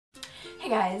Hey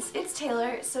guys, it's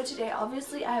Taylor. So today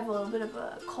obviously I have a little bit of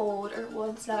a cold, or well,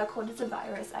 it's not a cold, it's a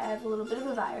virus. I have a little bit of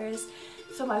a virus,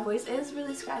 so my voice is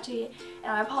really scratchy,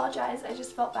 and I apologize. I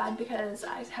just felt bad because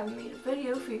I haven't made a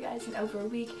video for you guys in over a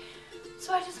week,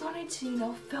 so I just wanted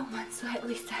to, film one, so at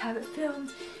least I have it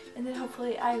filmed, and then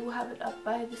hopefully I will have it up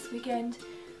by this weekend.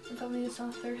 I'm filming this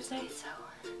on Thursday, so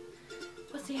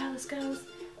we'll see how this goes.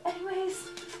 Anyways,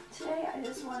 today I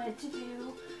just wanted to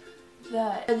do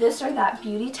the this or that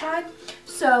beauty tag.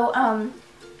 So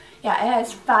yeah, it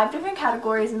has 5 different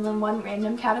categories and then 1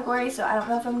 random category, so I don't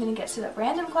know if I'm going to get to the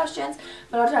random questions,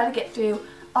 but I'll try to get through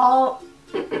all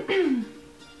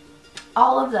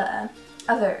all of the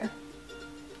other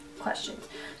questions.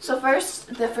 So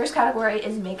the first category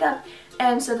is makeup,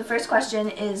 and so the first question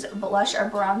is blush or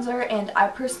bronzer, and I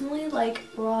personally like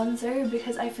bronzer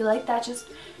because I feel like that just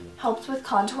helps with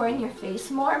contouring your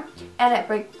face more, and it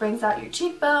brings out your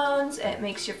cheekbones. It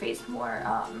makes your face more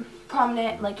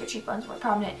prominent, like your cheekbones more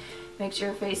prominent, makes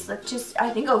your face look just,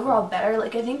 I think, overall better.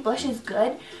 Like, I think blush is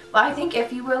good, but I think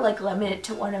if you were like limited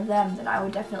to one of them, then I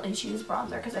would definitely choose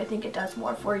bronzer because I think it does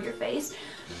more for your face.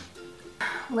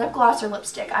 Lip gloss or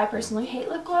lipstick. I personally hate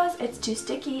lip gloss. It's too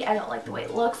sticky. I don't like the way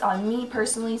it looks on me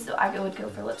personally, so I would go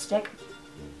for lipstick.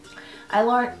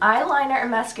 Eyeliner or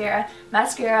mascara.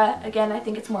 Mascara, again, I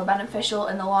think it's more beneficial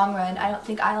in the long run. I don't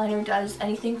think eyeliner does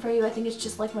anything for you. I think it's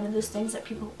just like one of those things that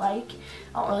people like.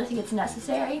 I don't really think it's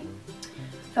necessary.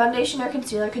 Foundation or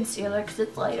concealer. Concealer because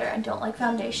it's lighter. I don't like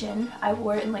foundation. I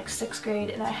wore it in like 6th grade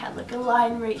and I had like a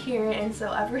line right here, and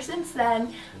so ever since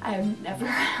then I've never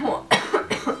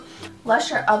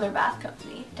Lush or other bath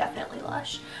company. Definitely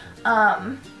Lush.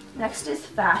 Next is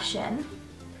fashion.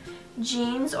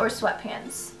 Jeans or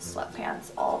sweatpants.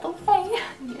 Sweatpants all the way.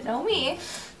 You know me.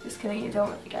 Just kidding, you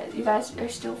don't. You guys are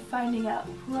still finding out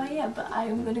who I am, but I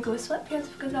am going to go with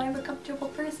sweatpants because I am a comfortable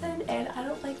person and I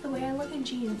don't like the way I look in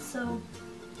jeans. So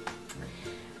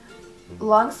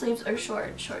long sleeves or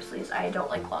short sleeves. I don't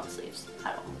like long sleeves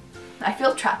at all. I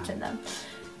feel trapped in them.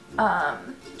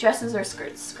 Dresses or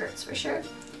skirts. Skirts for sure.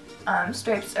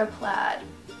 Stripes or plaid.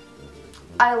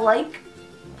 I like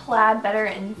plaid better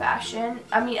in fashion.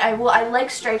 I mean, I like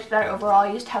stripes better overall.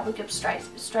 I used to have like a stripe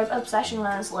obsession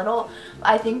when I was little.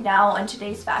 I think now in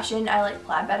today's fashion, I like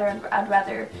plaid better, and I'd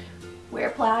rather wear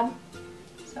plaid.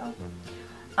 So,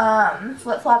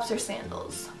 flip-flops or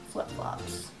sandals.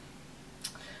 Flip-flops.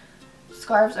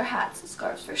 Scarves or hats.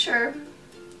 Scarves for sure.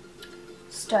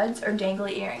 Studs or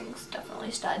dangly earrings.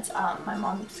 Definitely studs. My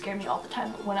mom scared me all the time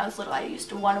when I was little. I used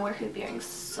to want to wear hoop earrings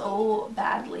so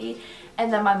badly,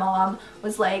 and then my mom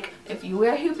was like, if you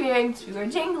wear hoop earrings, if you wear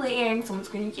dangly earrings, someone's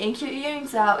going to yank your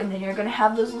earrings out, and then you're going to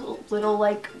have those little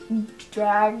like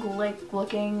drag like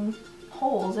looking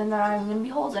holes, and there aren't going to be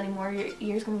holes anymore. Your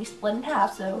ear's going to be split in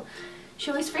half. So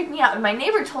she always freaked me out. And my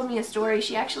neighbor told me a story.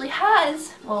 She actually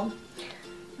has, well,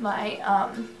 my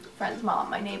friend's mom,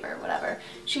 my neighbor, whatever,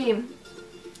 she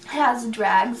has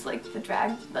drags, like the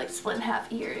drag, like split in half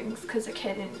earrings, because a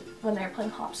kid when they were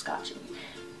playing hopscotch in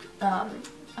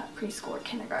preschool or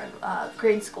kindergarten,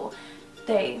 grade school,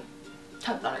 they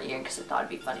tugged on her earring because they thought it'd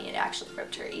be funny, and it actually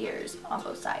ripped her ears on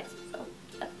both sides. So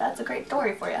that's a great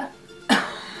story for you.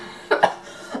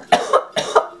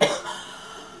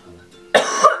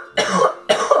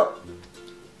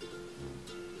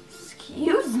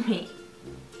 Excuse me.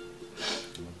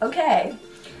 Okay.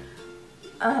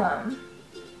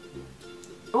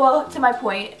 Well, to my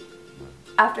point,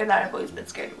 after that I've always been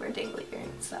scared to wear dangly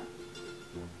earrings, so.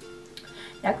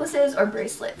 Necklaces or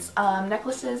bracelets.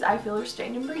 Necklaces I feel are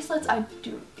strange, and bracelets I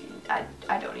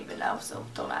don't even know, so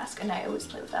don't ask, and I always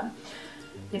play with them.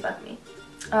 They bug me.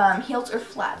 Heels or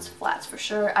flats. Flats for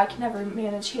sure. I can never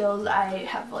manage heels. I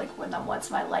have like worn them once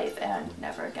in my life and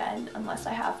never again unless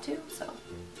I have to, so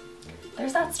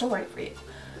there's that story for you.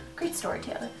 Great story,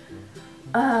 Taylor.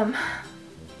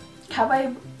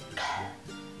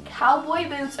 Cowboy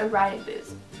boots or riding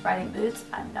boots. Riding boots.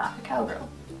 I'm not a cowgirl.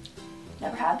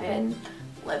 Never have been.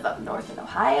 Live up north in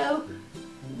Ohio.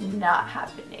 Not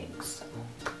happening. So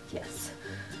yes.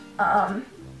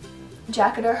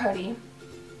 Jacket or hoodie.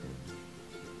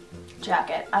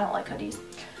 Jacket. I don't like hoodies.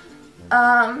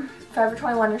 Forever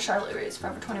 21 or Charlotte Russe.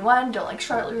 Forever 21. Don't like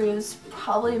Charlotte Russe.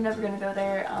 Probably am never gonna go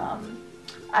there.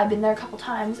 I've been there a couple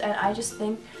times, and I just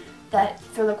think that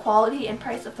for the quality and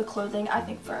price of the clothing, I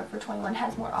think Forever 21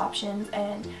 has more options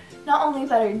and not only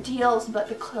better deals, but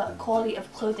the quality of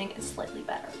clothing is slightly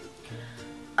better.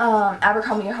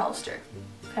 Abercrombie or Hollister.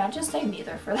 Can I just say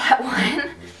neither for that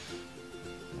one?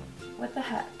 What the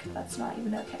heck? That's not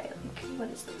even okay. Like, what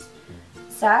is this?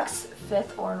 Saks,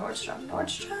 Fifth, or Nordstrom.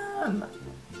 Nordstrom!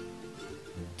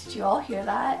 Did you all hear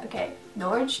that? Okay,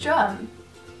 Nordstrom.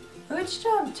 Which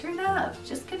job? Turn up.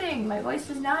 Just kidding. My voice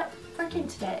is not working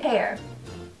today. Hair.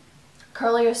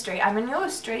 Curly or straight? I'm gonna go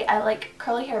with straight. I like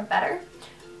curly hair better.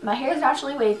 My hair is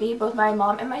naturally wavy. Both my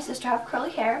mom and my sister have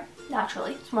curly hair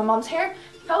naturally. So my mom's hair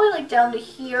is probably like down to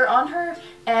here on her,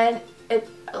 and it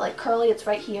like curly, it's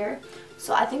right here.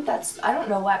 So I think that's, I don't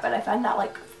know why, but I find that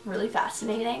like really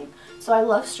fascinating. So I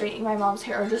love straightening my mom's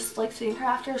hair, or just like seeing her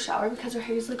after a shower, because her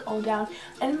hair is like all down,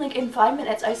 and like in 5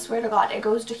 minutes, I swear to God, it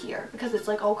goes to here because it's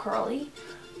like all curly.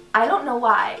 I don't know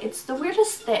why. It's the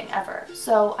weirdest thing ever.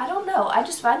 So I don't know. I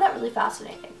just find that really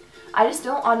fascinating. I just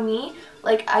don't, on me,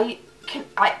 like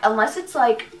unless it's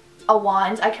like a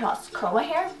wand, I cannot curl my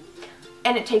hair,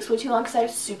 and it takes way too long because I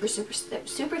have super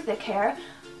thick hair.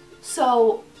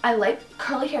 So I like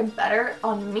curly hair better.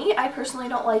 On me, I personally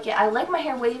don't like it. I like my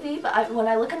hair wavy, but when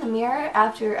I look in the mirror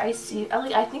after I see,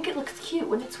 I think it looks cute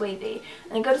when it's wavy.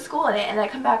 And I go to school in it, and I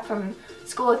come back from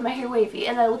school with my hair wavy,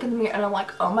 and I look in the mirror and I'm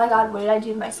like, oh my God, what did I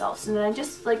do to myself? So then I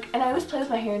just like, and I always play with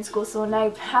my hair in school, so when I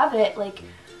have it like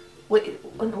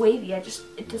when wavy,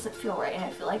 it doesn't feel right, and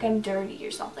I feel like I'm dirty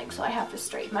or something, so I have to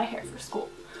straighten my hair for school.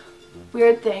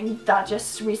 Weird thing that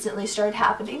just recently started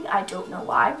happening. I don't know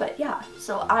why, but yeah.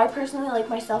 So I personally like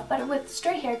myself better with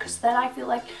straight hair, because then I feel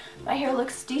like my hair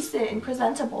looks decent and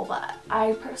presentable, but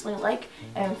I personally like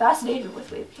and am fascinated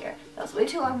with wavy hair. That was way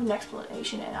too long of an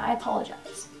explanation, and I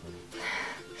apologize.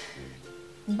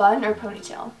 Bun or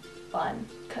ponytail? Bun,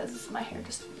 because my hair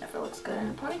just never looks good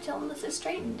in a ponytail unless it's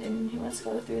straightened, and who wants to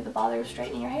go through the bother of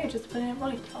straightening your hair just put it in a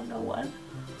ponytail? No one.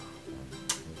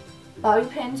 Bobby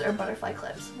pins or butterfly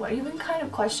clips? What even kind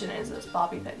of question is this?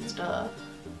 Bobby pins, duh.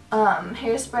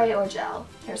 Hairspray or gel?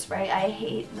 Hairspray. I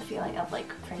hate the feeling of like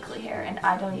crinkly hair, and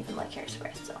I don't even like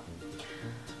hairspray, so.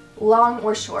 Long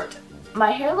or short? My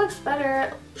hair looks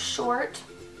better short.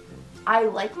 I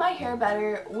like my hair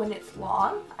better when it's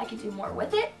long. I can do more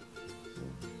with it.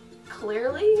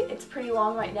 Clearly, it's pretty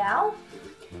long right now.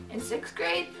 In 6th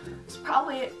grade, it's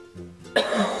probably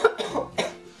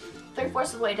 3/4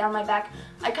 of the way down my back.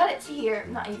 I cut it to here,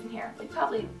 not even here, like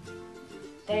probably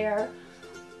there.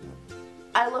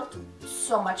 I looked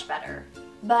so much better,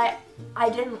 but I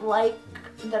didn't like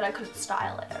that I couldn't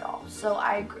style it at all. So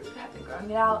I have been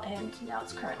growing it out, and now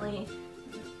it's currently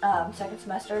 2nd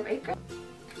semester of 8th grade.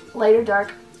 Light or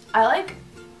dark? I like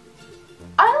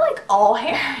all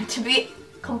hair, to be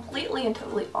completely and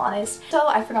totally honest. So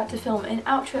I forgot to film an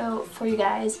outro for you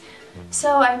guys,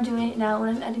 so I'm doing it now when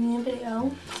I'm editing a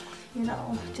video. You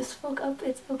know, just woke up,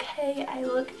 it's okay. I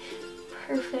look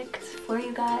perfect for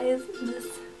you guys in this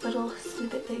little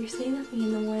snippet that you're seeing of me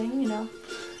in the morning, you know.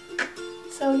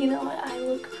 So you know what, I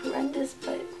look horrendous,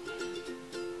 but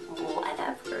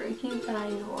whatever. You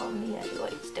guys love me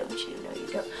anyways, don't you? No, you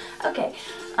don't. Okay,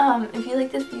 if you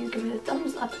like this video, give it a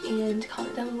thumbs up and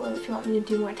comment down below if you want me to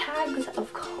do more tags,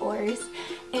 of course.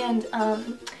 And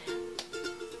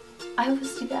I will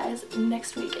see you guys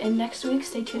next week, and next week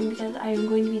stay tuned because I am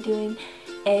going to be doing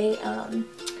a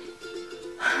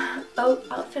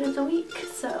outfit of the week,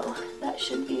 so that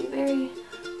should be very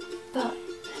fun.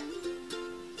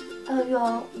 I love you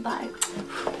all. Bye.